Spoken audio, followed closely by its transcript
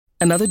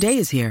Another day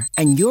is here,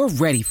 and you're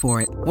ready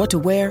for it. What to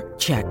wear?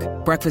 Check.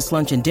 Breakfast,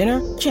 lunch, and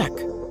dinner? Check.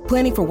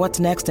 Planning for what's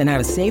next and how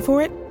to save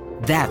for it?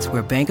 That's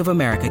where Bank of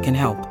America can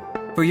help.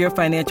 For your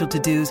financial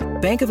to-dos,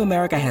 Bank of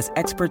America has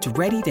experts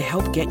ready to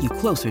help get you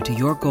closer to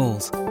your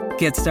goals.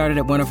 Get started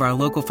at one of our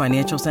local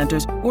financial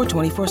centers or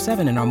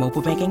 24/7 in our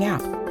mobile banking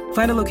app.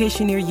 Find a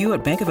location near you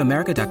at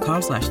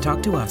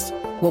bankofamerica.com/talktous.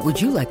 What would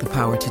you like the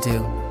power to do?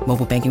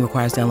 Mobile banking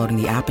requires downloading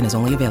the app and is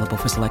only available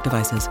for select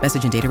devices.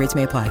 Message and data rates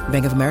may apply.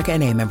 Bank of America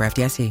N.A., member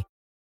FDIC.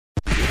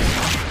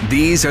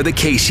 These are the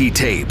Keishi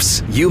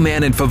tapes.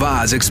 U-Man and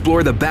Favazz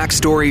explore the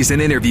backstories and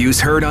interviews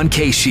heard on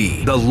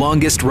Keishi, the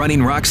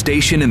longest-running rock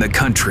station in the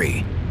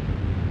country.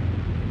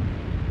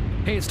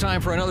 Hey, it's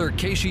time for another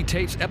Keishi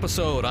Tapes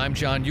episode. I'm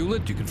John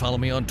Hewlett. You can follow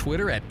me on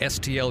Twitter at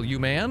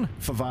STLUman.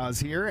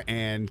 Favazz here,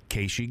 and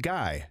Keishi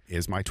Guy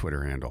is my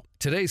Twitter handle.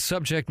 Today's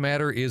subject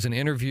matter is an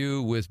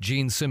interview with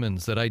Gene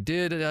Simmons that I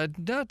did a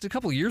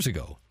couple of years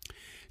ago.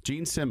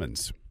 Gene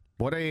Simmons,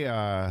 what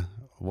a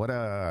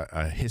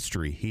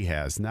history he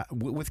has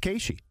with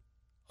Keishi.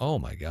 Oh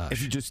my gosh!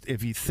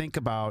 If you think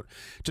about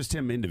just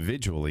him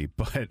individually,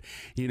 but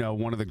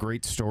one of the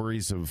great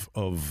stories of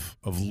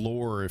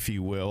lore, if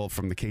you will,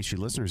 from the Keishi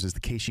listeners is the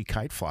Keishi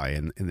Kite Fly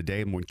in the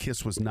day when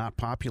Kiss was not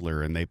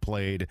popular and they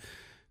played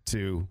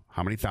to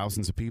how many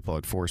thousands of people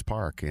at Forest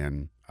Park,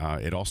 and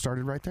it all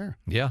started right there.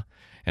 Yeah,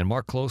 and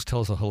Mark Close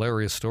tells a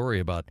hilarious story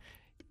about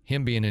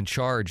him being in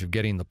charge of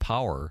getting the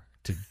power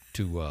to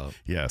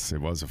yes,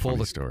 it was a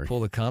funny story. Pull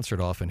the concert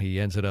off, and he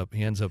ends up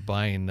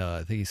buying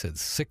I think he said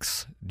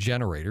 6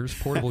 generators,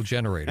 portable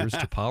generators,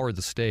 to power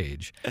the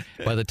stage.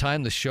 By the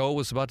time the show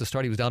was about to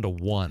start, he was down to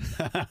 1.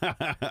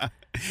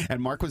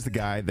 And Mark was the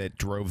guy that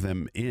drove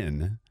them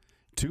in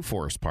to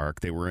Forest Park.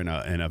 They were in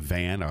a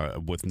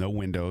van with no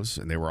windows,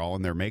 and they were all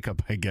in their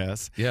makeup, I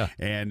guess. Yeah.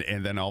 And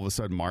then all of a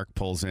sudden, Mark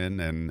pulls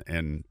in,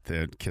 and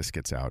the Kiss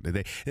gets out.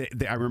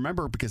 I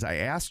remember because I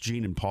asked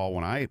Gene and Paul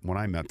when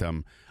I met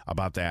them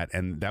about that,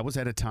 and that was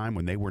at a time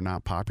when they were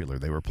not popular.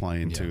 They were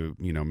playing to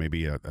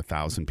maybe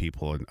 1,000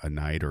 people a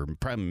night, or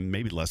probably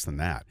maybe less than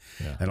that.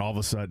 Yeah. And all of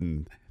a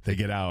sudden, they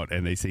get out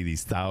and they see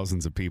these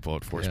thousands of people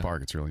at Forest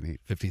Park. It's really neat.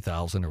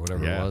 50,000 or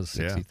whatever it was,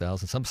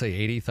 60,000. Some say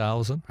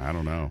 80,000. I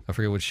don't know. I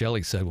forget what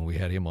Shelley said when we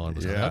had him on.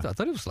 I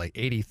thought it was like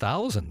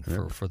 80,000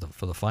 for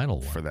the final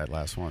one. For that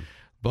last one.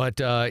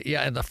 But,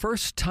 and the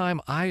first time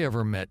I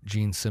ever met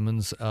Gene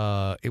Simmons,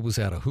 it was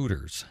at a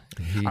Hooters.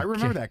 I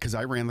remember that because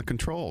I ran the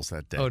controls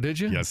that day. Oh, did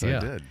you? Yes, I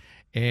did.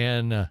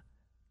 And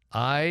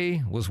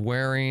I was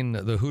wearing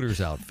the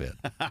Hooters outfit.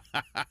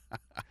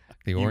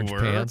 The orange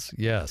pants.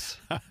 Yes.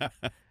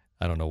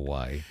 I don't know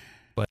why.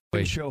 But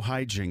show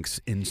hijinks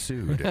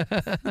ensued.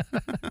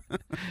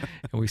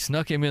 And we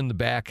snuck him in the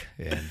back,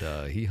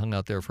 and he hung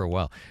out there for a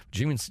while.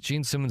 Gene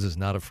Simmons is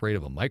not afraid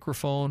of a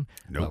microphone,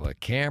 of a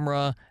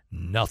camera,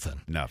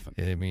 nothing.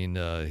 I mean,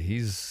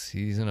 he's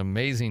an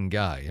amazing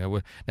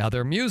guy. Now,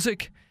 their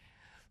music,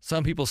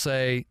 some people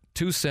say,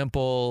 too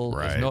simple.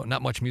 Right. There's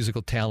not much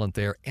musical talent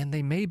there, and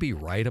they may be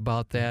right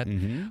about that.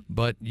 Mm-hmm.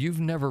 But you've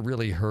never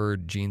really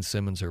heard Gene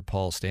Simmons or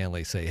Paul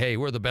Stanley say, "Hey,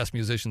 we're the best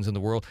musicians in the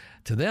world."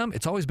 To them,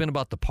 it's always been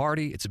about the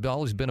party. It's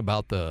always been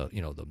about the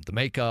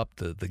makeup,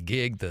 the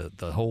gig,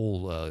 the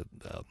whole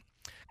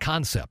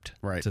concept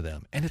to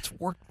them, and it's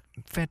worked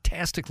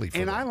fantastically for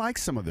them. I like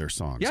some of their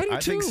songs. Yeah, I do too. I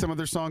think some of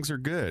their songs are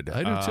good.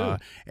 I do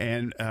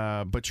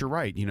too. But you're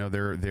right.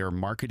 They're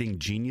marketing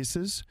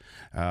geniuses.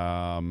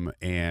 And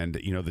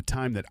the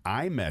time that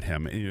I met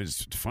him, and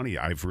it's funny.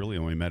 I've really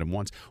only met him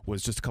once.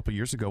 Was just a couple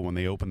years ago when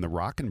they opened the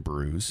Rock and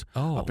Brews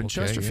up in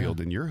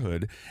Chesterfield in your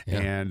hood. Yeah.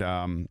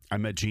 And I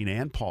met Gene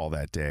and Paul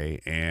that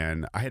day.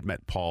 And I had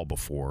met Paul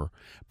before,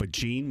 but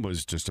Gene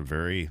was just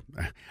I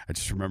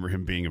just remember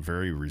him being a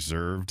very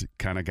reserved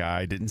kind of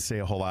guy. Didn't say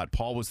a whole lot.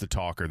 Paul was the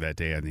talker that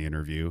day in the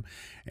interview,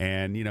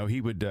 and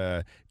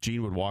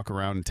Gene would walk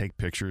around and take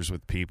pictures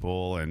with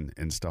people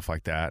and stuff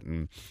like that,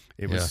 and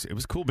it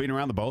was cool being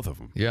around the both of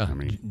them. Yeah, I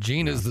mean,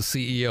 Gene is the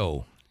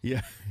CEO.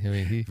 Yeah, I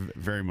mean, he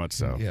very much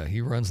so. Yeah,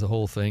 he runs the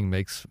whole thing,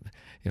 makes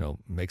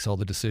all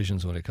the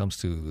decisions when it comes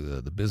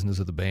to the business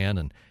of the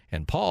band,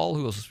 and Paul,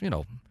 who was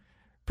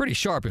pretty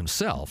sharp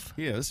himself.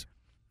 He is.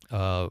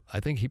 I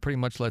think he pretty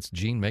much lets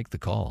Gene make the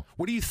call.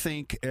 What do you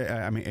think?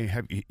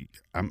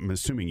 I'm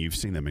assuming you've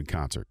seen them in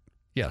concert.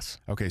 Yes.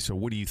 Okay, so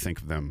what do you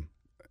think of them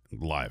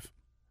live?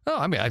 Oh,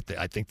 I mean,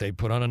 I think they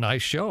put on a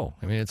nice show.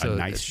 I mean, it's a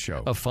nice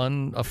show, a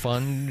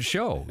fun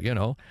show.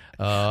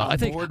 I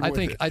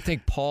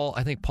think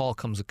Paul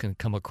can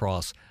come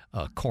across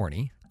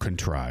corny,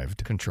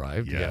 contrived.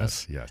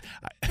 Yes.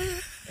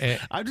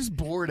 I'm just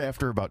bored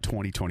after about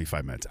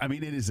 20-25 minutes. I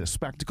mean, it is a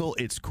spectacle.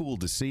 It's cool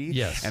to see.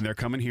 Yes. And they're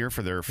coming here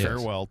for their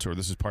farewell tour.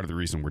 This is part of the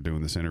reason we're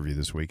doing this interview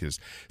this week. Is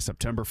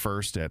September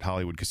 1st at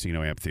Hollywood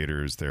Casino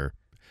Amphitheater is their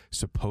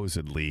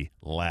supposedly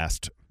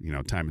last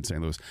time in St.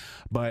 Louis,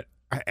 but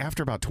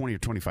after about 20 or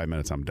 25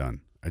 minutes I'm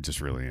done. I just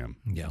really am.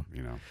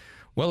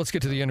 Well, let's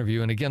get to the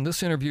interview. And again,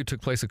 this interview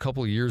took place a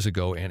couple of years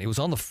ago, and it was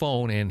on the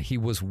phone, and he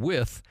was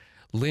with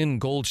Lynn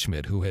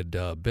Goldschmidt, who had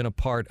been a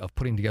part of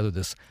putting together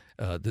this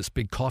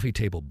big coffee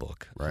table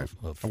book. Right.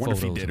 Of I wonder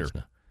if he photos did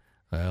her.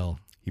 Well,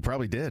 he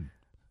probably did.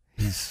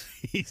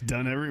 He's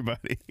done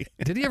everybody.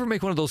 Did he ever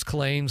make one of those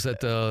claims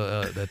that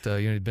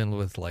he'd been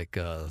with like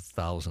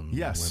 1,000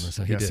 women?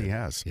 So yes, did. he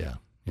has. Yeah,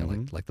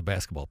 like the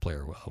basketball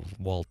player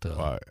Walt.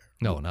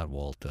 No, not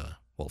Walt.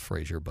 Walt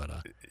Frazier, but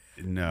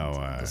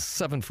no,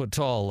 7 foot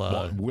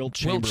tall Wilt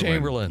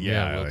Chamberlain.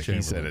 Yeah, Wilt Chamberlain.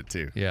 he said it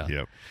too. Yeah.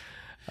 Yep.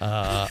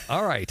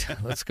 All right,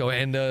 let's go.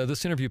 And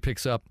this interview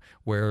picks up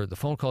where the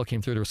phone call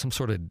came through. There was some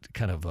sort of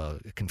kind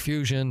of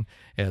confusion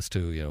as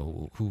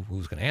to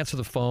who's going to answer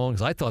the phone,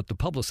 because I thought the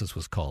publicist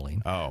was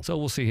calling. Oh, so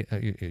we'll see.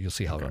 You'll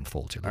see how it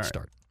unfolds here. Let's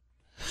start.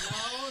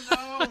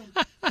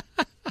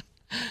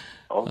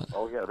 Oh no!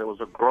 oh yeah, there was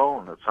a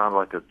groan. It sounded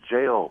like a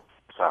jail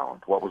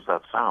sound. What was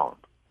that sound?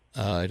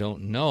 I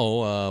don't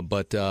know,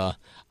 but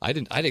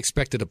I'd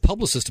expected a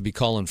publicist to be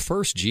calling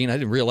first, Gene. I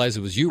didn't realize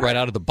it was you right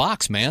out of the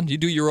box, man. You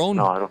do your own.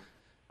 No, I don't.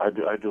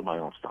 I do my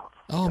own stuff.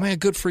 Oh man,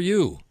 good for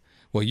you.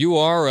 Well, you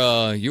are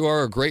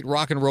a great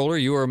rock and roller.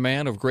 You are a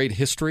man of great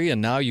history,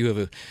 and now you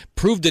have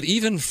proved it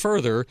even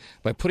further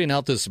by putting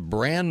out this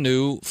brand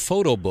new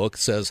photo book. It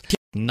says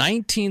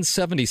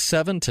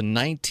 1977 to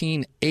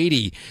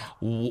 1980.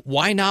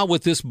 Why now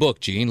with this book,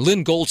 Gene?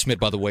 Lynn Goldsmith,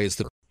 by the way, is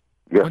the.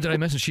 Yes. Oh, did I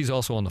mention she's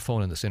also on the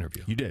phone in this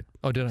interview? You did.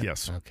 Oh, did I?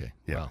 Yes. Okay.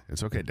 Yeah, Wow.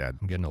 it's okay, Dad.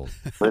 I'm getting old.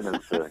 Lynn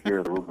is here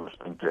in the room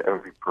listening to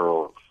every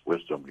pearl of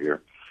wisdom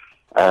here.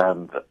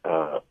 And,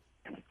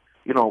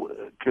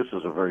 Kiss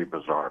is a very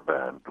bizarre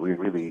band. We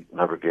really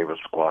never gave a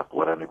squat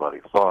what anybody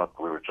thought.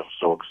 We were just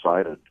so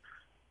excited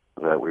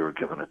that we were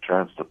given a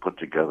chance to put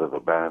together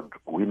the band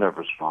we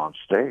never saw on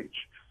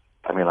stage.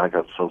 I mean, I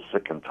got so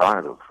sick and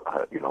tired of,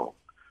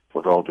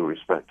 with all due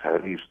respect,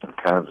 Head East and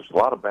Kansas. A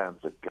lot of bands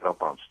that get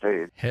up on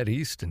stage. Head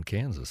East in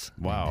Kansas.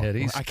 Wow. Head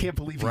East. I can't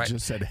believe you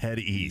just said Head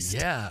East.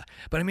 Yeah.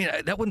 But, I mean,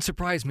 that wouldn't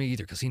surprise me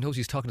either, because he knows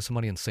he's talking to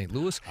somebody in St.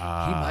 Louis. He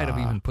might have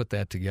even put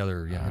that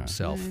together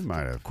himself he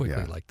might have,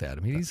 quickly like that.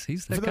 I mean, he's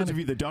that For kind those of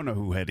you that don't know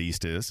who Head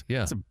East is,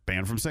 it's a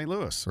band from St.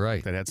 Louis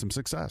right. that had some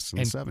success in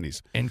the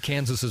 70s. And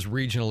Kansas is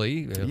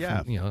regionally,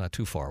 from, not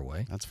too far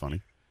away. That's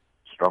funny.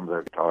 Strum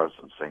their guitars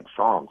and sing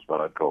songs, but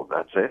I'd go,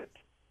 that's it.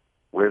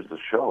 Where's the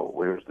show?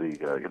 Where's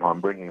the,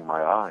 I'm bringing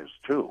my eyes,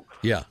 too.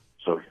 Yeah.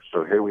 So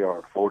here we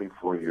are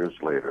 44 years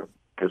later.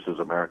 Kiss is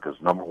America's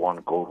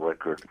 #1 gold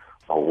record,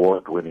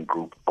 award-winning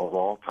group of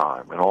all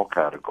time in all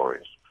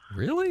categories.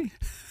 Really?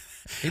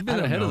 He'd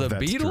been ahead of the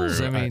Beatles?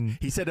 True. I mean...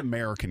 he said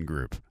American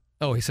group.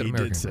 Oh, he said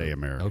American group. He did say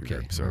American group.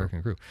 group. So. American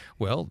group.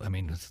 Well, I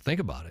mean, think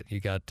about it. You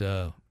got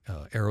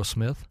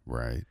Aerosmith.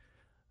 Right.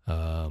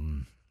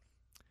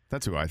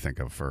 That's who I think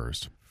of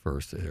first.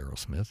 First,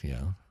 Aerosmith,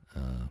 yeah.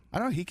 I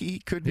don't know. He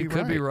could be right.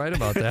 He could be right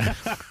about that.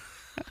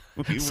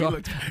 we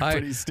looked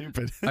pretty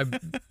stupid.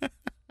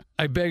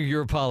 I beg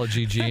your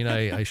apology, Gene.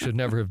 I should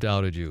never have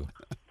doubted you.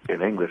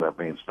 In English, that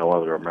means no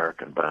other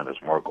American band has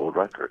more gold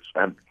records.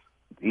 And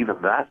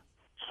even that,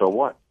 so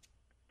what?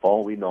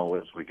 All we know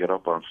is we get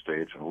up on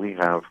stage and we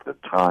have the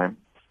time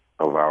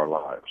of our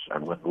lives.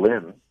 And when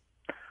Lynn,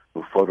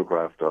 who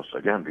photographed us,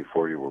 again,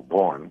 before you were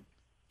born...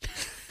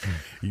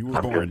 You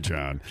were born,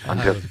 John.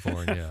 I was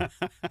born, yeah.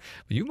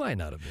 You might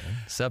not have been.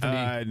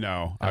 70?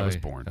 No, I was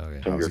born.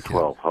 Okay. So you're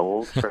 12. How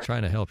old?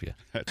 Trying to help you.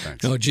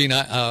 Thanks. No, Gene,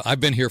 I've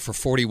been here for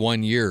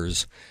 41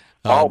 years.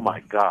 Oh,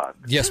 my God.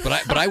 Yes,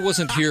 but I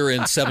wasn't here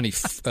in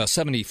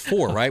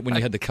 74, right, when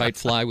you had the kite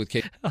fly with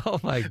Kate? Oh,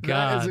 my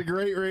God. That is a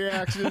great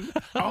reaction.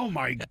 Oh,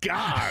 my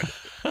God.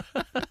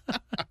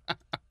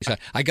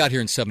 I got here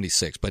in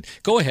 76, but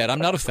go ahead. I'm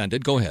not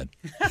offended. Go ahead.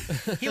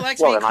 He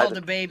likes being called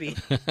a baby.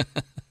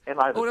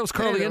 That was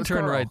Carl the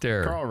intern right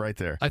there. Carl right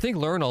there. I think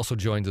Learn also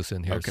joins us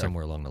in here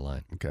somewhere along the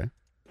line. Okay.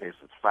 It's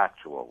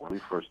factual. When we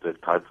first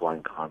did kite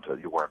flying contest,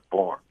 you weren't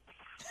born.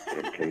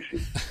 In case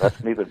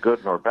that's neither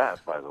good nor bad,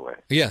 by the way.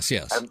 Yes.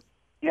 And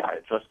yeah,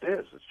 it just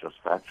is. It's just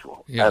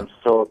factual. Yeah. And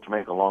so, to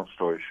make a long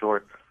story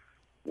short,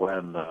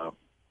 when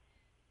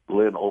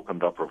Lynn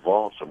opened up her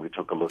vaults and we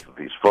took a look at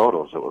these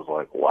photos, it was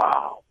like,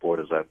 wow, boy,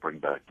 does that bring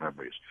back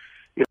memories.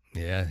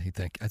 Yeah,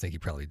 I think he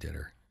probably did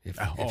her. If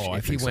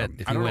he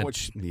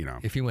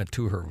went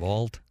to her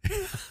vault,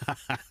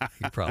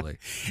 he probably.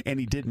 And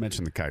he did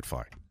mention the kite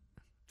fly.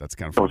 That's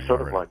kind of so funny. It's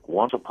sort of like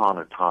once upon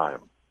a time,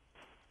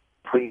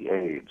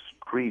 pre-AIDS,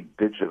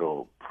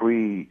 pre-digital,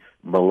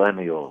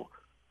 pre-millennial,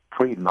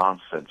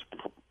 pre-nonsense,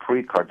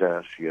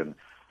 pre-Kardashian,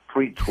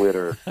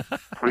 pre-Twitter,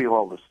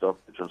 pre-all the stuff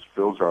that just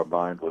fills our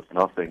mind with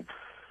nothing.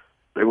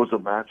 There was a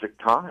magic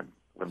time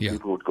when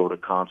people would go to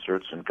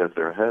concerts and get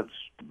their heads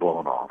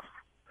blown off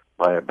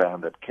by a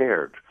band that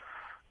cared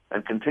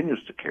and continues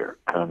to care.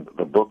 And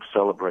the book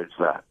celebrates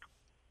that,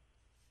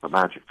 the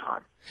magic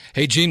time.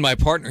 Hey, Gene, my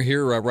partner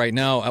here right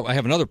now, I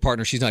have another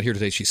partner. She's not here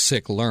today. She's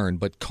sick, Learn.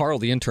 But Carl,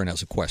 the intern,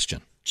 has a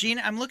question.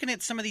 Gene, I'm looking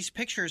at some of these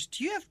pictures.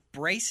 Do you have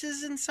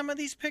braces in some of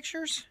these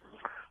pictures?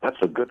 That's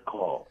a good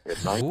call.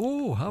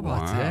 Oh, how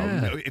about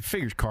that? It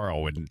figures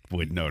Carl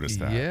would notice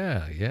that.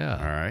 Yeah.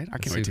 All right. I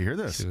can't wait to hear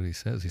this. See what he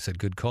says. He said,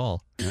 good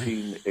call.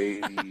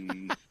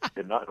 1980,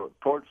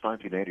 towards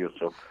 1980 or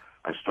so,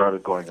 I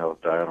started going out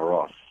with Diana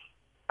Ross.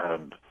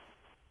 And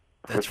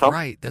That's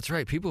right. That's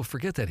right. People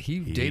forget that he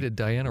dated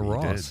Diana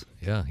Ross.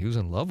 Did. Yeah, he was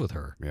in love with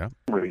her. Yeah.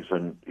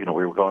 Reason, we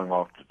were going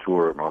off to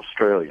tour in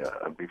Australia,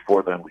 and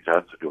before then we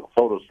had to do a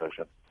photo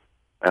session,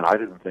 and I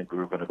didn't think we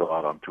were going to go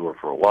out on tour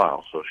for a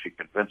while, so she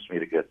convinced me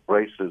to get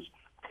braces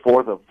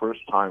for the first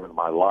time in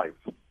my life.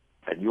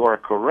 And you are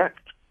correct.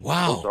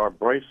 Wow. Those are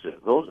braces.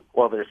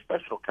 They're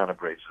special kind of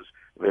braces.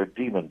 They're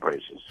demon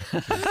braces.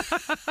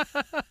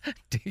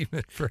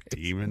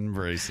 Demon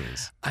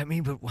braces. I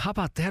mean, but how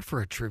about that for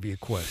a trivia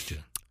question?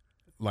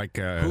 Like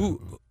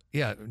Who?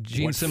 Yeah,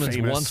 Gene what Simmons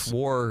famous- once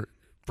wore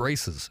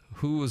braces.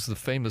 Who was the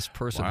famous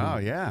person? Wow,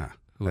 who, yeah.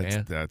 who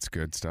That's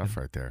good stuff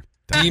right there.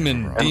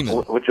 Demon.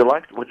 Would you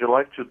like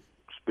to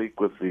speak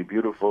with the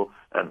beautiful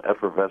and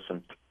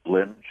effervescent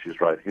Lynn?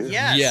 She's right here.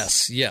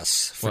 Yes.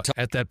 Well,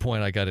 at that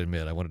point, I got to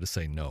admit, I wanted to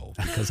say no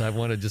because I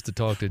wanted just to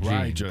talk to Gene.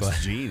 Right, just but-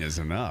 Gene is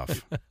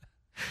enough.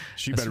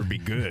 She better be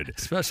good.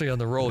 Especially on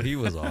the role he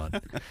was on.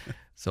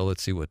 So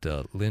let's see what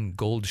Lynn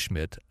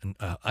Goldschmidt.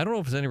 I don't know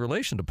if it's any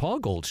relation to Paul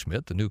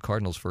Goldschmidt, the new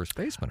Cardinals first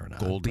baseman, or not.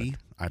 Goldie?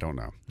 I don't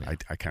know. I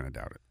kind of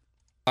doubt it.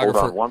 Hold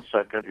on 1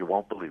 second. You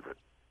won't believe it.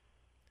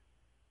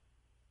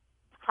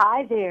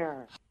 Hi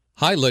there.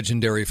 Hi,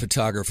 legendary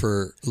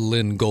photographer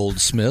Lynn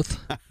Goldsmith.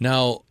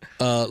 Now,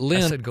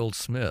 Lynn, I said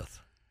Goldsmith.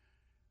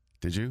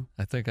 Did you?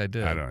 I think I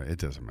did. I don't know. It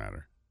doesn't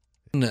matter.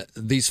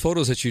 these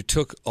photos that you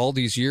took all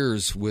these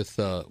years with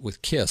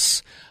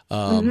Kiss,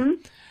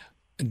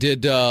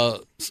 did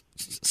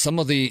some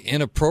of the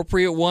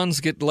inappropriate ones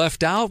get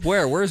left out?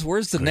 Where's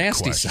the Good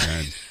nasty question.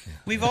 side?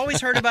 We've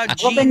always heard about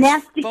Well, the Gene's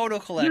nasty photo You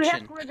have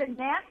collection. where the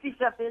nasty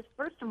stuff is.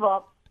 First of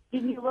all,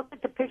 can you look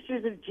at the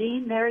pictures of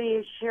Gene? There he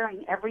is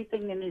sharing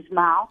everything in his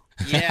mouth.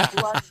 Yeah.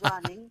 Blood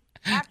running.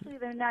 Actually,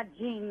 they're not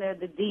Gene. They're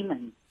the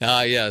demons.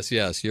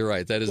 Yes, you're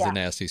right. That is the Yeah.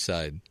 nasty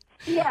side.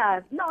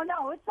 Yeah,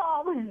 no, it's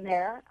all in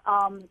there.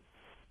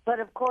 But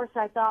of course,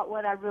 I thought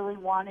what I really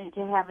wanted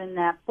to have in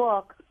that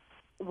book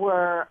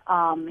were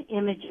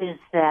images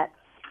that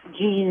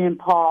Gene and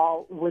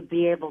Paul would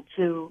be able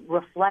to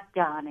reflect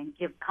on and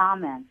give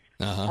comments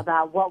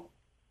about what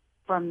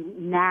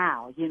from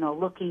now,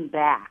 looking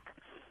back.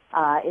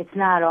 It's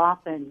not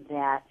often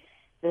that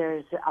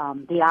there's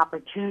the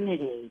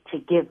opportunity to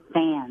give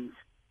fans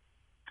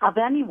of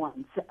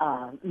anyone's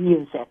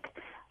music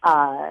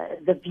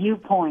the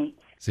viewpoint.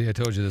 See, I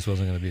told you this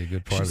wasn't going to be a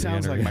good part She of the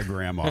sounds like interview. my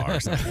grandma or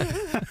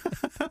something.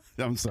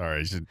 I'm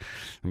sorry.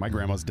 My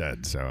grandma's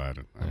dead, so I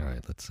don't. All right,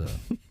 let's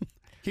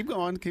Keep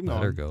going.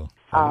 let her go.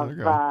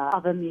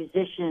 Of a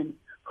musician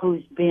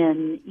who's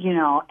been,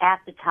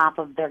 at the top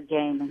of their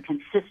game and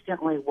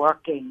consistently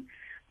working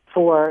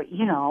for,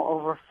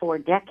 over 4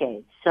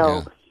 decades.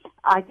 So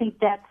I think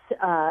that's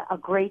a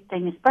great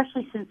thing,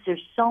 especially since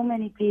there's so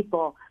many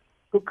people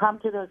who come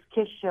to those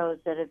Kiss shows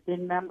that have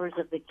been members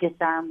of the Kiss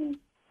Army,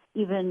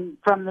 even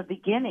from the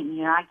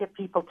beginning. I get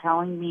people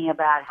telling me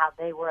about how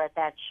they were at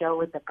that show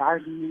at the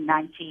Garden in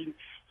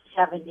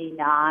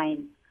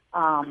 1979.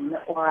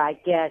 Or I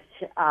get,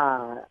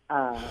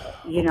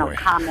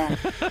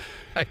 comments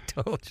I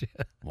told you.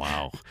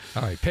 Wow.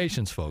 All right,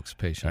 patience, folks,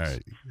 patience. All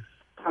right.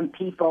 from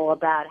people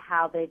about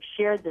how they've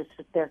shared this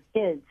with their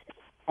kids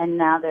and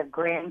now their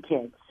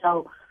grandkids.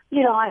 So,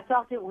 I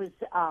felt it was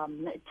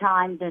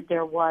time that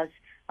there was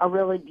a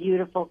really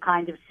beautiful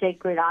kind of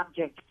sacred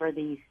object for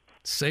these.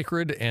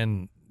 Sacred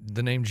and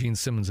the name Gene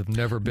Simmons have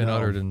never been No.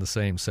 uttered in the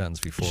same sentence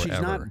before,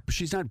 ever.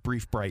 She's not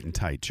brief, bright, and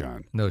tight,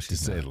 John. No, she's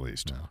to say not. the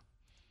least. No.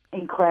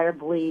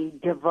 Incredibly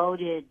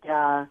devoted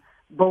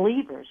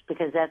believers,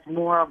 because that's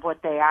more of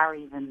what they are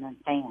even than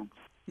fans.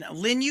 Now,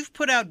 Lynn, you've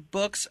put out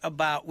books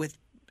with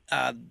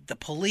the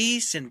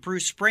Police and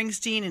Bruce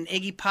Springsteen and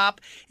Iggy Pop.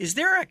 Is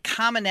there a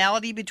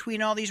commonality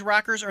between all these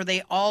rockers, or are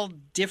they all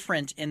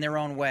different in their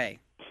own way?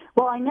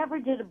 Well, I never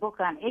did a book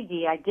on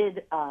Iggy. I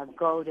did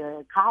go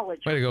to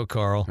college. Way to go,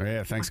 Carl. Oh,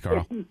 yeah, thanks,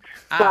 Carl.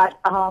 But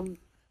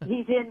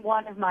he's in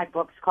one of my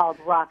books called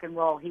Rock and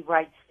Roll. He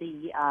writes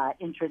the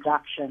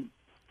introduction.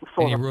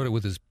 And he wrote it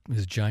with his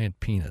giant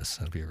penis.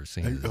 Have you ever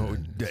seen it?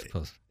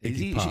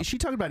 Is she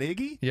talking about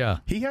Iggy? Yeah.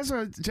 He has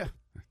a.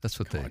 That's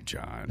what Come on,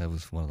 John. That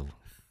was one of the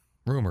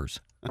rumors.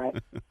 Right.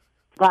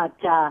 But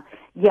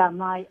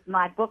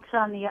my books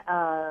on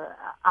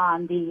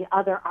the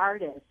other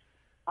artists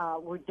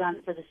were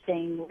done for the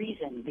same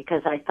reason,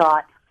 because I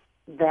thought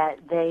that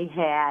they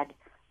had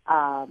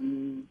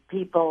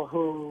people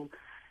who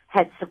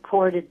had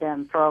supported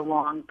them for a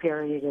long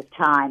period of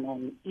time,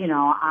 and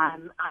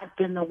I've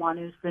been the one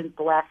who's been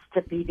blessed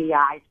to be the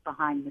eyes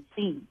behind the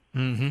scenes.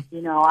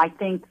 Mm-hmm. I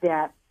think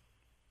that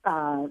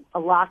a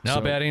lot.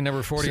 Now batting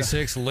number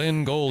 46,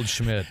 Lynn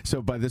Goldschmidt.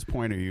 So by this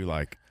point, are you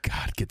like,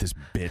 God, get this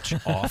bitch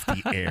off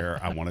the air?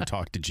 I want to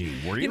talk to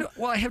Gene. Were you?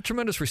 Well, I have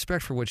tremendous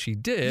respect for what she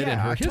did Yeah,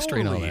 and her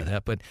history totally. and all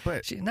that.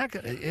 But she's not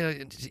gonna,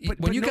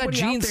 when you got nobody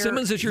Gene out there-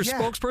 Simmons as your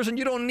yeah. spokesperson,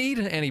 you don't need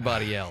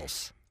anybody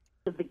else.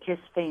 Of the Kiss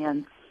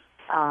fans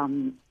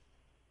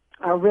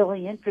are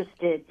really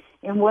interested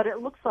in what it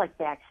looks like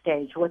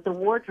backstage, what the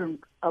wardrobe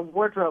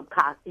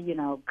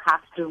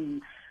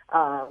costume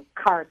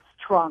carts,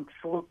 trunks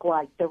look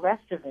like, the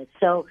rest of it.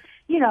 So,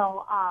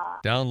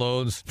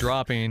 Downloads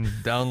dropping,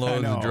 I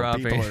know,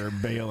 dropping. people are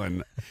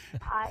bailing.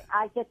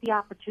 I get the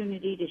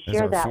opportunity to As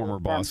share our that former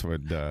with boss them.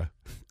 would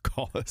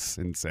call us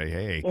and say,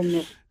 "Hey, In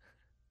this,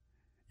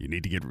 you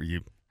need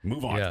to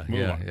move on. Yeah, move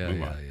yeah, on. yeah, move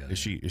yeah, on." yeah. Is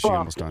she Well,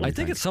 almost done? I you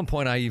think at some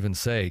point I even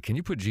say, "Can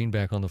you put Gene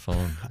back on the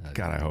phone?"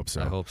 God, I hope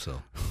so. I hope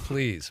so.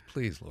 Please,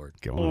 Lord.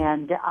 Go on.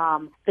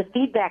 and the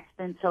feedback's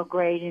been so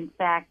great. In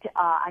fact,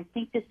 I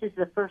think this is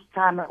the first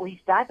time, or at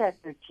least I've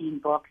had 13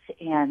 books,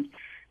 and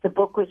the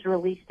book was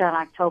released on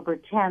October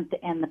 10th,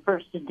 and the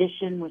first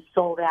edition was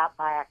sold out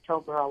by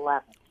October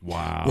 11th.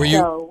 Wow.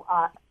 So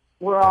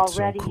we're That's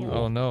so already cool. in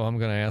Oh no, I'm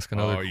going to ask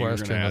another You're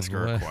question. going to ask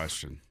her a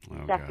question.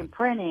 Oh, second God.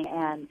 printing,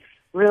 and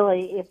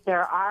really, if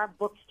there are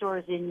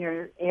bookstores in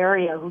your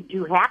area who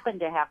do happen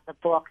to have the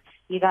book,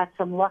 you got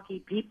some lucky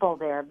people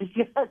there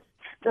because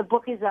the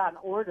book is on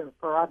order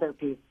for other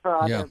people, for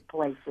other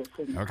places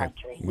in the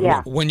country.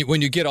 Yeah.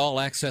 When you get all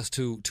access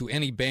to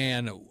any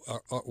band,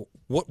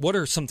 what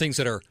are some things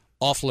that are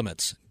off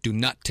limits? Do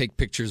not take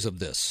pictures of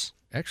this.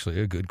 Actually,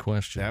 a good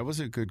question. That was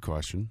a good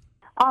question.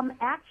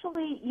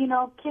 Actually,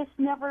 Kiss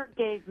never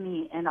gave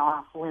me an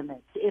off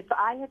limit. If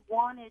I had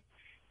wanted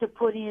to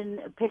put in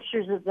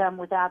pictures of them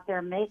without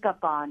their makeup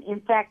on, in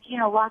fact,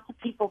 lots of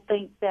people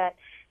think that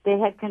they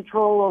had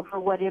control over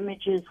what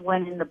images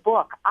went in the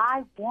book.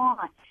 I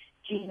want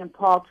Gene and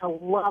Paul to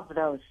love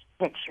those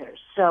pictures.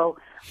 So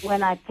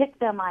when I pick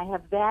them, I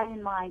have that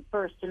in mind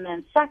first, and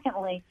then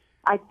secondly,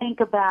 I think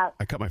about.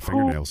 I cut my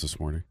fingernails this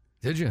morning.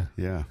 Did you?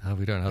 Yeah. How'd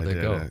they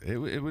did. go?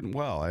 It went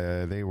well.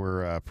 They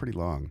were pretty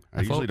long. I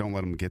usually don't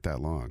let them get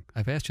that long.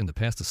 I've asked you in the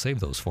past to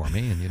save those for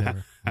me, and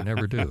you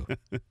never do.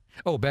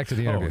 Oh, back to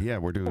the interview. Oh, yeah,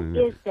 we're doing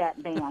Who is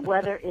that band,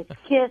 whether it's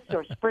Kiss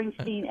or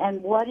Springsteen,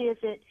 and what is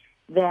it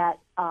that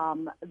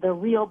the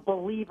real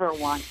believer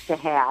wants to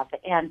have?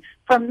 And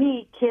for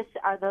me, Kiss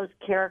are those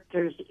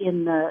characters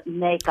in the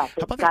makeup.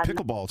 How about that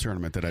pickleball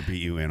tournament that I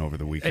beat you in over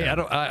the weekend? Hey,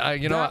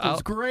 that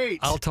was great.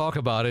 I'll talk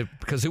about it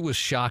because it was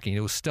shocking.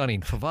 It was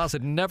stunning. Favazz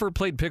had never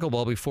played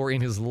pickleball before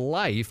in his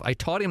life. I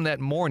taught him that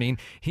morning.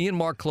 He and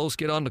Mark Close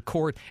get on the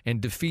court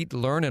and defeat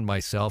Learn and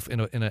myself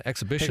in an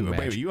exhibition match.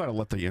 Baby, you ought to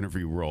let the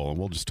interview roll, and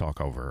we'll just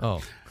talk over.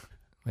 Oh.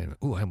 Wait a minute.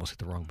 Ooh, I almost hit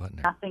the wrong button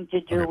there. Nothing to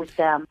do with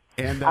them.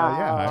 And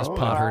just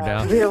pot her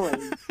down. Really.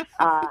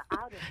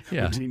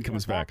 Yeah. Gene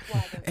comes back.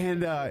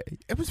 And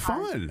it was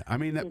fun. I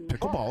mean, that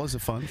pickleball is a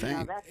fun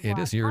thing. It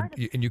is.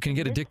 And you can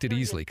get addicted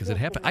easily because it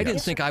happened. I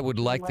didn't think I would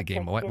like the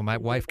game. My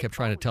wife kept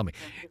trying to tell me,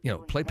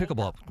 play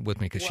pickleball with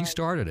me because she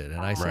started it.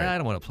 And I said, I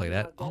don't want to play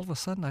that. All of a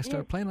sudden, I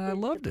started playing and I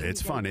loved it.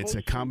 It's fun. It's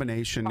a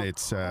combination.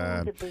 It's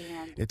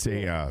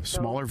a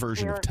smaller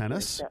version of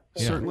tennis,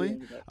 certainly.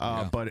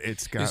 But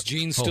it's got. Is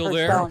Gene still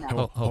there?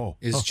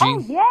 Is Gene?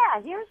 Oh,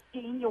 yeah. Here's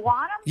Gene. You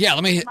want him? Yeah,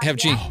 let me have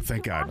Gene. Oh,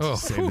 thank God.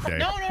 Save the day.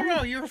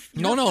 No. You're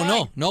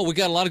No. We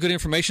got a lot of good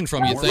information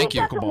from you. Thank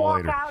you. He doesn't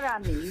walk out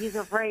on me. He's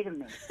afraid of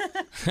me.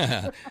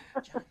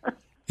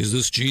 Is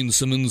this Gene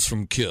Simmons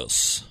from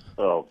Kiss?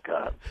 Oh,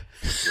 God.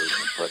 You're an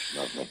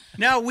impression of me.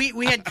 No,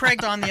 we had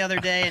Craig on the other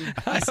day, and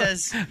he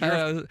says,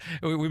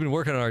 we've been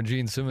working on our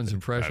Gene Simmons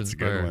impressions. That's a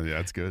good one. Yeah,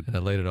 that's good. And I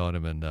laid it on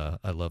him, and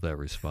I love that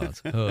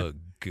response. Oh,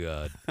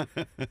 God.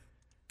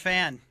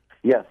 fan.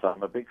 Yes,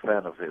 I'm a big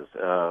fan of his.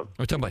 We're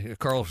talking about,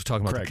 Carl was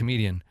talking about Craig. the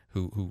comedian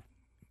who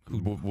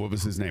What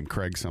was his name?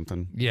 Craig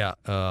something? Yeah,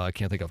 I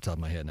can't think off the top of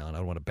my head now, and I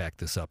don't want to back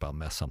this up. I'll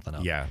mess something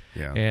up. Yeah.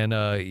 And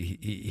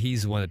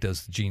he's the one that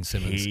does Gene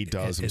Simmons. He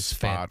does him It's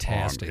spot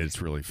fantastic. on.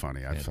 It's really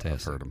funny. I've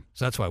heard him.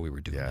 So that's why we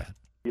were doing that.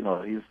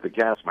 He's the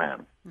gas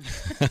man.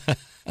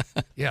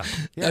 Yeah.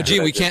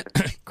 Gene, we can't.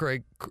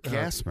 Craig.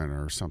 Gassman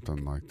or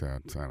something like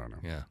that. I don't know.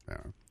 Yeah.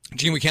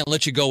 Gene, we can't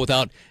let you go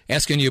without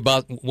asking you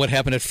about what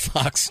happened at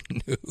Fox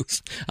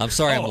News. I'm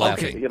sorry, I'm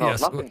laughing. Okay.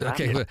 Yes.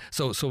 Okay.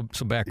 So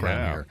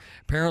background here.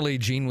 Apparently,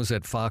 Gene was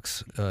at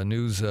Fox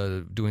News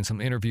doing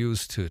some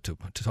interviews to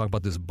talk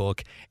about this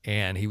book,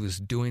 and he was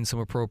doing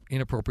some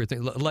inappropriate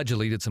things.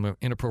 Allegedly, did some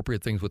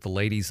inappropriate things with the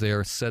ladies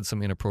there. Said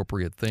some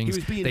inappropriate things.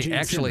 He was being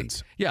Gene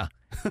Simmons. Yeah.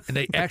 And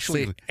they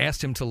actually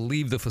asked him to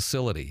leave the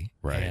facility.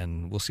 Right.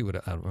 And we'll see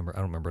what I don't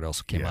remember what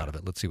else came out of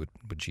it. Let's see what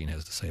Gene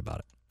has to say about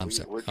it.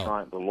 We're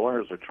trying. The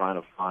lawyers are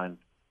trying to find,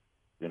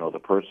 the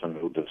person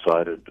who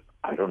decided.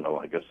 I don't know.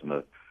 I guess in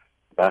the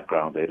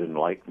background they didn't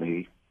like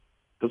me,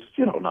 because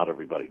not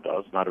everybody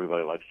does. Not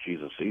everybody likes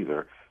Jesus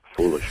either.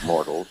 Foolish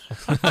mortals.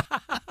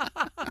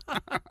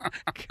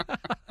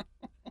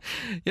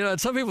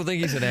 Some people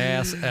think he's an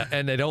ass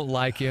and they don't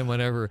like him,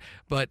 whatever.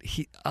 But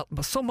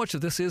so much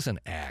of this is an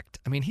act.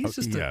 I mean, he's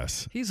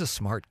just he's a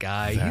smart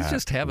guy. He's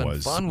just having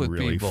fun with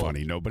really people.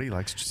 Funny. Nobody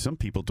likes. Some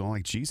people don't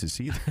like Jesus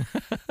either.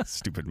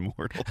 Stupid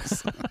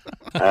mortals.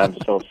 And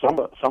so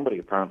somebody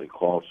apparently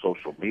called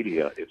social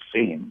media. It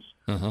seems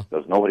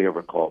because nobody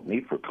ever called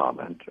me for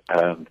comment,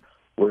 and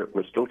we're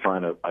still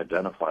trying to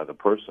identify the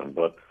person,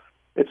 but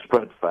it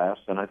spread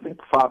fast. And I think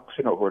Fox,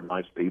 who are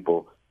nice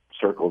people,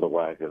 circled the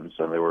wagons,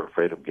 and they were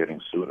afraid of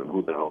getting sued, and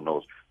who the hell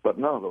knows. But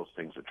none of those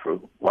things are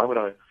true. Why would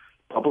I,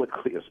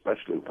 publicly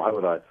especially, why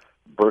would I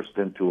burst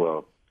into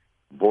a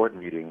board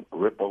meeting,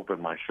 rip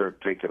open my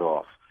shirt, take it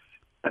off,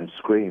 and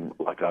scream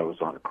like I was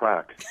on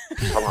crack.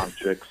 Come on,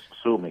 chicks,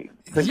 sue me.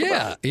 Think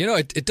about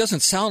it. It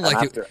doesn't sound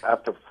like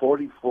After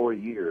 44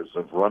 years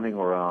of running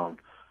around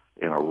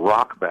in a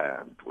rock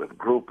band with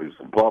groupies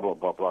and blah, blah,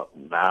 blah, blah,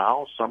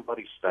 now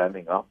somebody's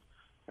standing up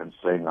and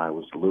saying I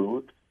was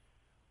lewd.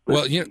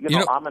 Well,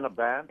 I'm in a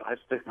band. I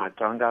stick my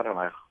tongue out and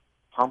I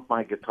hump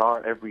my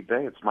guitar every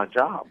day. It's my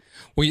job.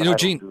 Well,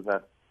 Gene, do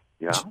that.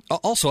 Yeah.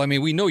 Also, I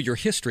mean, we know your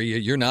history.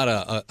 You're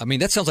not I mean,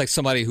 that sounds like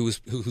somebody who's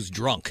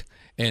drunk,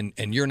 and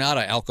you're not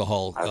an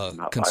alcohol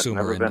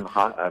consumer.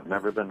 I've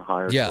never been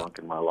higher drunk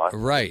in my life.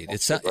 Right.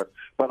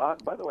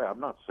 But by the way, I'm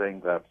not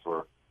saying that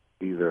for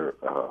either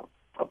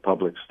a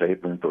public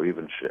statement or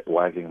even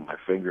wagging my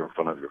finger in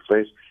front of your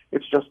face.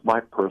 It's just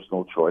my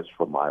personal choice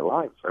for my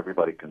life.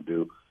 Everybody can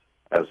do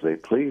as they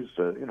please.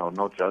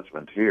 No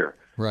judgment here.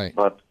 Right.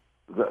 But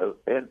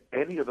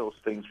any of those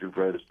things you've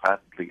read is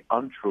patently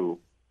untrue.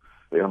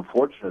 The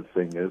unfortunate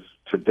thing is,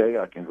 today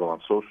I can go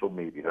on social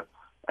media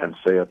and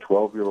say a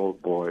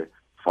 12-year-old boy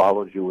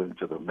followed you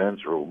into the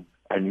men's room,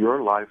 and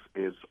your life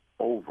is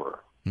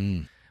over.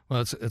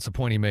 Well, it's a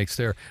point he makes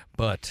there.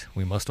 But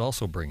we must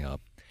also bring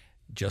up,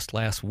 just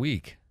last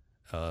week,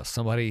 a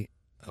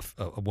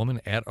woman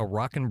at a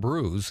Rock and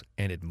Brews,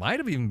 and it might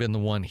have even been the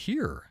one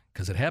here,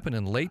 because it happened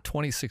in late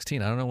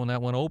 2016. I don't know when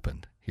that one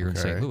opened here in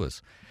St.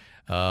 Louis.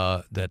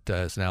 That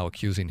is now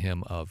accusing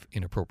him of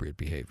inappropriate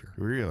behavior.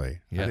 Really?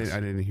 Yes. I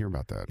didn't hear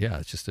about that. Yeah,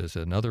 it's just there's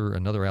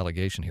another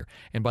allegation here.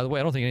 And by the way,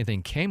 I don't think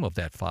anything came of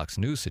that Fox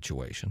News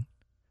situation.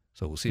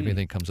 So we'll see if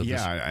anything comes of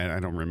this. Yeah, I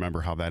don't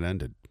remember how that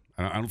ended.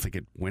 I don't think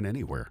it went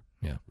anywhere.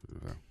 Yeah.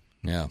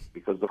 Yeah.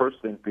 Because the first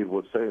thing people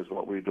would say is,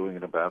 what were you doing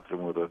in a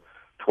bathroom with a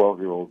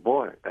 12-year-old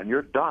boy? And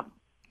you're done.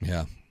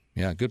 Yeah.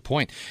 Yeah, good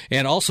point.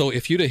 And also,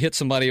 if you'd have hit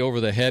somebody over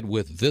the head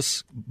with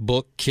this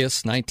book,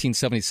 Kiss,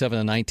 1977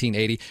 and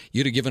 1980,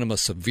 you'd have given them a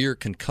severe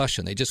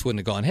concussion. They just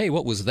wouldn't have gone, hey,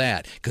 what was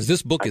that? Because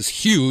this book is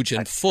huge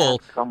and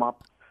full.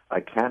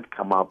 I can't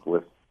come up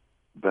with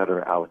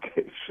better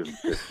allegations.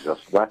 It's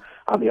just that.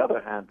 On the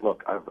other hand,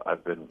 look,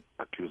 I've been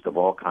accused of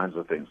all kinds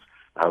of things.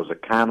 I was a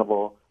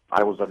cannibal.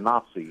 I was a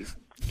Nazi.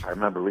 I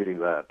remember reading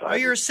that. Oh,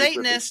 you're a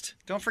Satanist.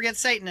 Don't forget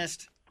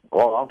Satanist.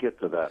 Well, I'll get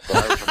to that. But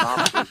I was a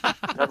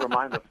Nazi. Never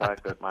mind the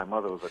fact that my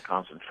mother was a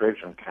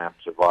concentration camp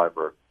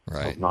survivor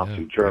of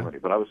Nazi Germany.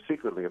 But I was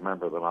secretly a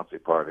member of the Nazi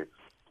Party,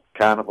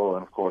 cannibal,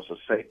 and, of course, a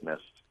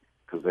Satanist,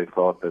 because they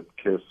thought that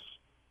KISS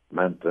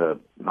meant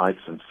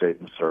Knights in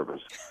Satan's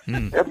service.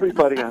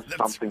 Everybody has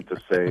something to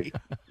say.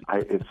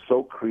 It's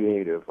so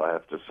creative, I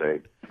have to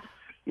say.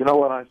 You know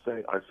what I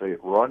say? I say,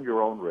 run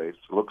your own race,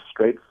 look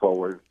straight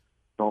forward,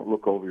 don't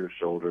look over your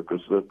shoulder,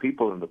 because the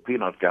people in the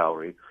peanut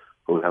gallery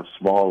who have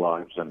small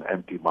lives and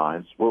empty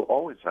minds will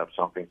always have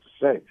something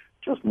to say.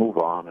 Just move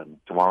on, and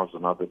tomorrow's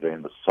another day,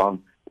 and the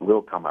sun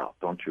will come out.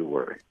 Don't you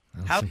worry.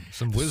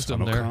 Some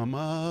wisdom there. Come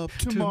up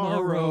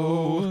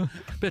tomorrow.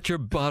 Bet your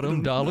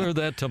bottom dollar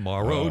that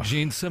tomorrow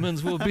Gene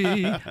Simmons will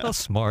be a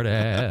smart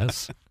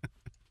ass.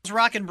 What's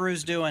Rock and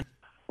Brews doing?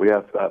 We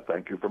have,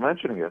 thank you for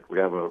mentioning it, we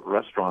have a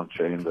restaurant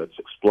chain that's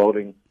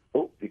exploding.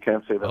 Oh, you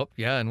can't say that. Oh,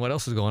 yeah, and what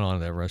else is going on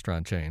in that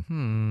restaurant chain?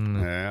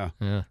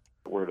 Yeah.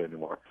 Word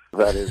anymore.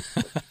 That is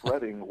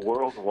spreading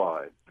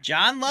worldwide.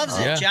 John loves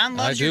it. John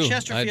loves your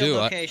Chesterfield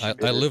location.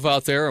 I live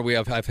out there.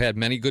 I've had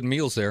many good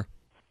meals there.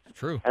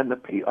 True. And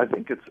I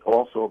think it's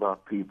also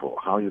about people,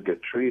 how you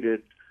get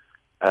treated,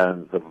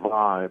 and the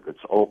vibe. It's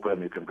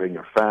open. You can bring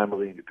your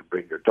family. You can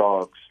bring your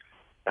dogs,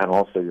 and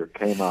also your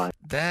canine.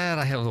 That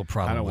I have a little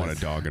problem with. I don't want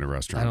a dog in a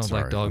restaurant. I don't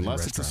like dogs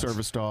unless in it's a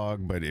service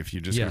dog. But if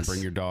you're just going to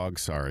bring your dog,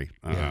 sorry,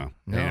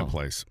 no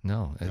place.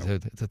 No,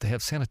 that they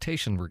have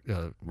sanitation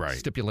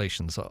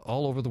stipulations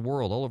all over the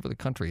world, all over the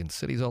country, in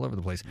cities all over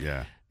the place.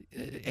 Yeah,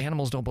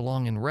 animals don't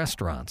belong in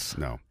restaurants.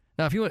 No.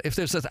 Now, if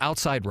there's this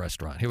outside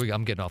restaurant, here we go.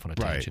 I'm getting off on a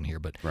tangent here,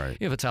 but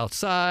if it's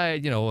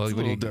outside, it's a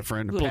little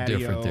different. A little patio.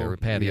 different there,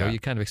 patio. You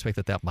kind of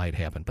expect that might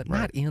happen, but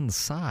not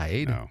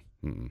inside. No.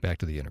 Back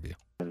to the interview.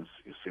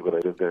 You see what I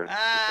did there?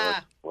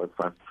 What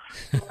fun.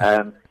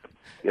 And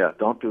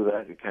don't do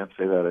that. You can't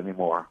say that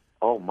anymore.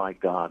 Oh my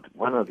God,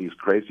 when are these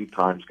crazy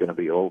times going to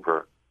be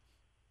over?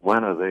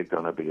 When are they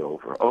going to be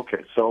over?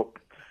 Okay, so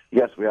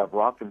yes, we have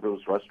Rock and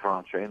Brews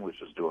restaurant chain,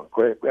 which is doing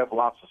great. We have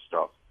lots of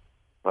stuff,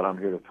 but I'm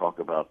here to talk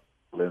about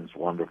Lynn's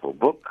wonderful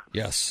book.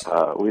 Yes.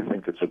 We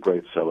think it's a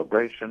great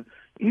celebration.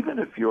 Even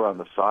if you're on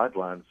the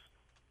sidelines,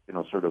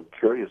 sort of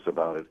curious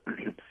about it,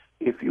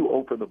 if you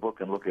open the book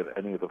and look at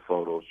any of the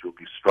photos, you'll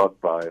be struck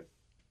by,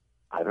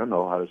 I don't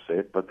know how to say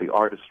it, but the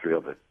artistry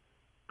of it.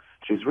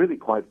 She's really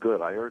quite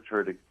good. I urge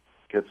her to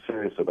get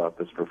serious about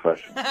this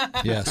profession.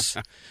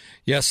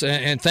 Yes,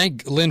 and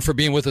thank Lynn for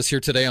being with us here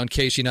today on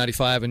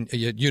KC95. And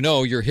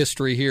your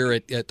history here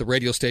at the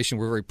radio station.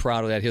 We're very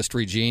proud of that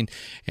history, Gene,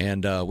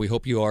 and we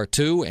hope you are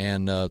too.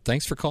 And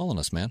thanks for calling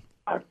us, man.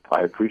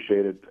 I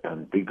appreciate it,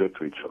 and be good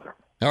to each other.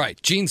 All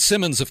right, Gene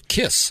Simmons of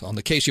KISS on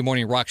the KC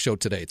Morning Rock Show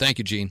today. Thank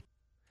you, Gene.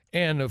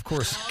 And, of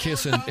course,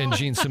 KISS and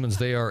Gene Simmons,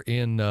 they are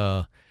in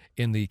the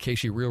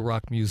KC Real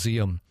Rock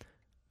Museum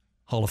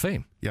Hall of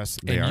Fame. Yes,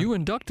 they are. And you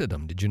inducted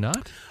them, did you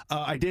not?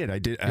 I did.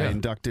 Yeah. I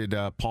inducted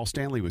Paul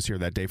Stanley was here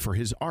that day for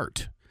his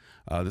art.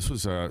 This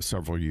was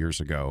several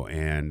years ago,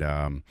 and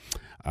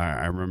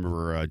I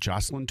remember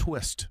Jocelyn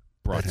Twist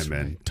brought him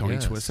in, Tony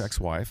Twist's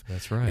ex-wife.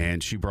 That's right.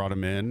 And she brought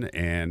him in,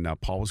 and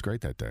Paul was great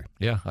that day.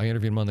 Yeah, I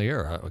interviewed him on the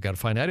air. I got to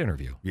find that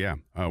interview. Yeah,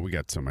 we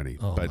got so many.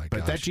 Oh, but my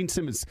that gosh. Gene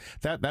Simmons,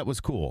 that was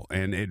cool,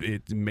 and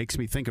it makes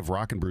me think of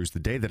Rock and Brews. The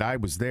day that I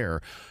was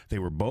there, they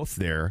were both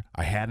there.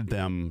 I had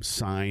them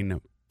sign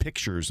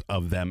pictures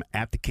of them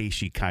at the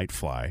Keishi Kite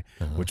Fly,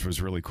 which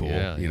was really cool.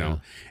 Yeah, you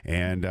know,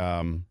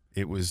 and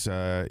it was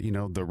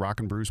the Rock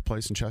and Brews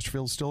place in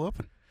Chesterfield is still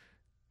open.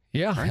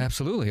 Yeah, Right?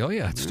 absolutely. Oh,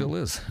 yeah, it still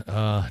is.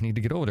 I need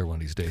to get over there one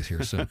of these days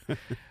here soon.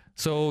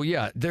 So,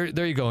 yeah,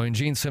 there you go. And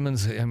Gene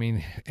Simmons, I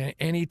mean,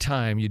 any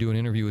time you do an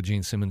interview with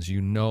Gene Simmons,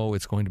 you know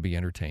it's going to be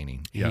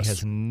entertaining. Yes. He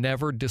has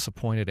never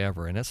disappointed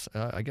ever. And that's,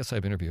 I guess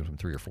I've interviewed him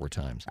 3 or 4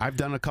 times. I've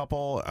done a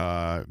couple.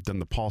 Done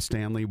the Paul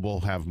Stanley.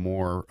 We'll have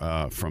more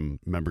from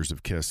members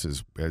of Kiss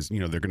as you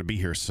know, they're going to be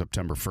here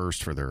September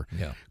 1st for their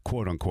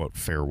quote unquote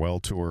farewell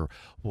tour.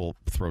 We'll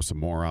throw some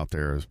more out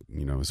there,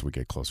 as we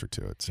get closer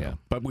to it. So. Yeah.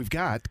 But we've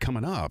got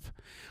coming up,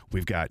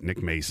 we've got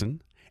Nick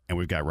Mason. And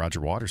we've got Roger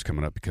Waters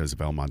coming up because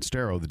of El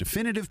Monstero, the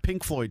definitive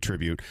Pink Floyd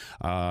tribute.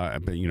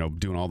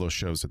 Doing all those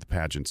shows at the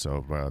pageant.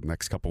 So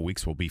next couple of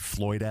weeks will be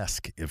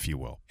Floyd-esque, if you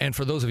will. And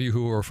for those of you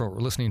who are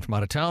listening from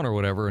out of town or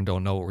whatever and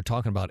don't know what we're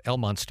talking about, El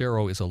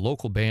Monstero is a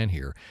local band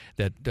here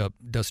that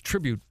does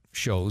tribute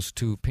shows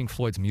to Pink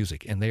Floyd's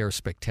music, and they are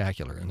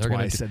spectacular. And That's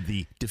why I said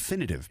the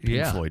definitive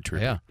Pink Floyd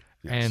tribute. Yeah.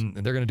 Yes. And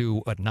they're going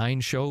to do,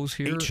 9 shows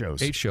here? 8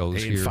 shows. 8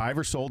 shows and here. 5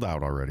 are sold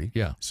out already.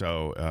 Yeah.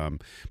 So,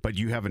 but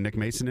you have a Nick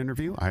Mason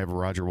interview. I have a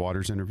Roger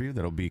Waters interview.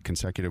 That'll be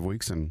consecutive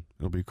weeks, and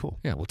it'll be cool.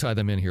 Yeah, we'll tie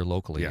them in here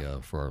locally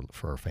for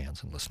our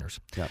fans and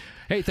listeners. Yeah.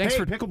 Hey, thanks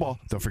for pickleball.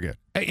 Don't forget.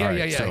 Hey, All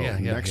right, yeah.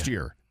 Next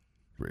year.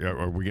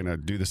 Are we going to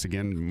do this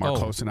again? Mark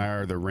Close and I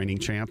are the reigning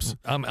champs.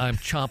 I'm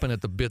chomping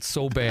at the bit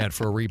so bad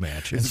for a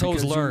rematch. And Is it so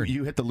is because Learn.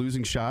 You hit the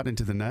losing shot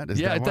into the net? Is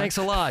Yeah, that why? thanks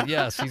a lot.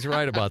 Yes, he's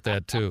right about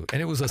that, too.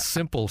 And it was a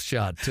simple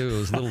shot, too. It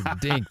was a little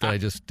dink that I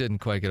just didn't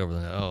quite get over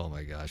the net. Oh,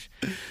 my gosh.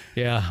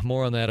 Yeah,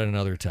 more on that at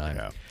another time.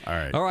 Yeah. All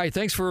right. All right,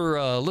 thanks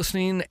for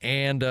listening.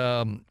 And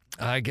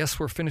I guess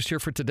we're finished here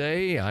for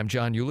today. I'm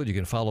John Hewlett. You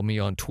can follow me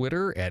on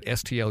Twitter at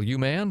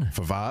STLUman.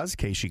 Favazz,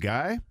 Keishi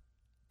Guy.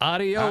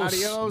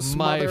 Adios,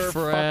 my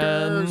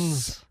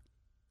friends.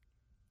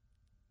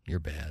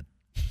 You're bad.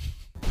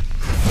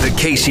 The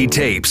Keishi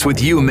Tapes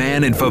with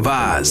U-Man and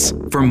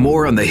Favazz. For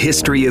more on the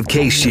history of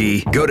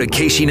Keishi, go to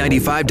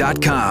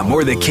Keishi95.com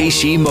or the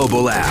Keishi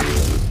mobile app.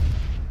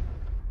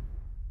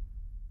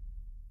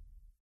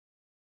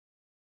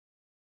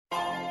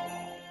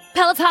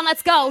 Peloton,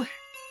 let's go!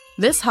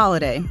 This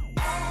holiday,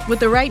 with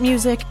the right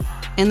music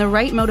and the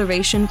right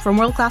motivation from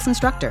world-class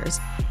instructors,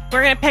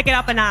 We're gonna pick it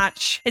up a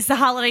notch. It's the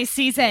holiday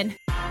season.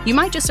 you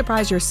might just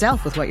surprise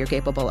yourself with what you're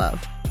capable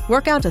of.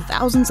 Work out to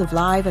thousands of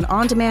live and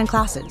on-demand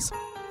classes,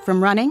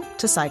 from running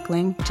to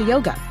cycling to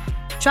yoga.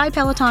 Try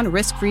Peloton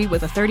risk-free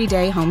with a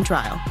 30-day home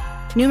trial.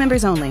 New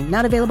members only,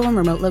 not available in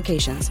remote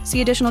locations.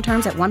 See additional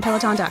terms at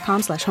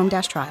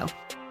onepeloton.com/home-trial.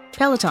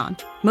 Peloton,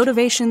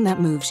 motivation that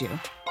moves you.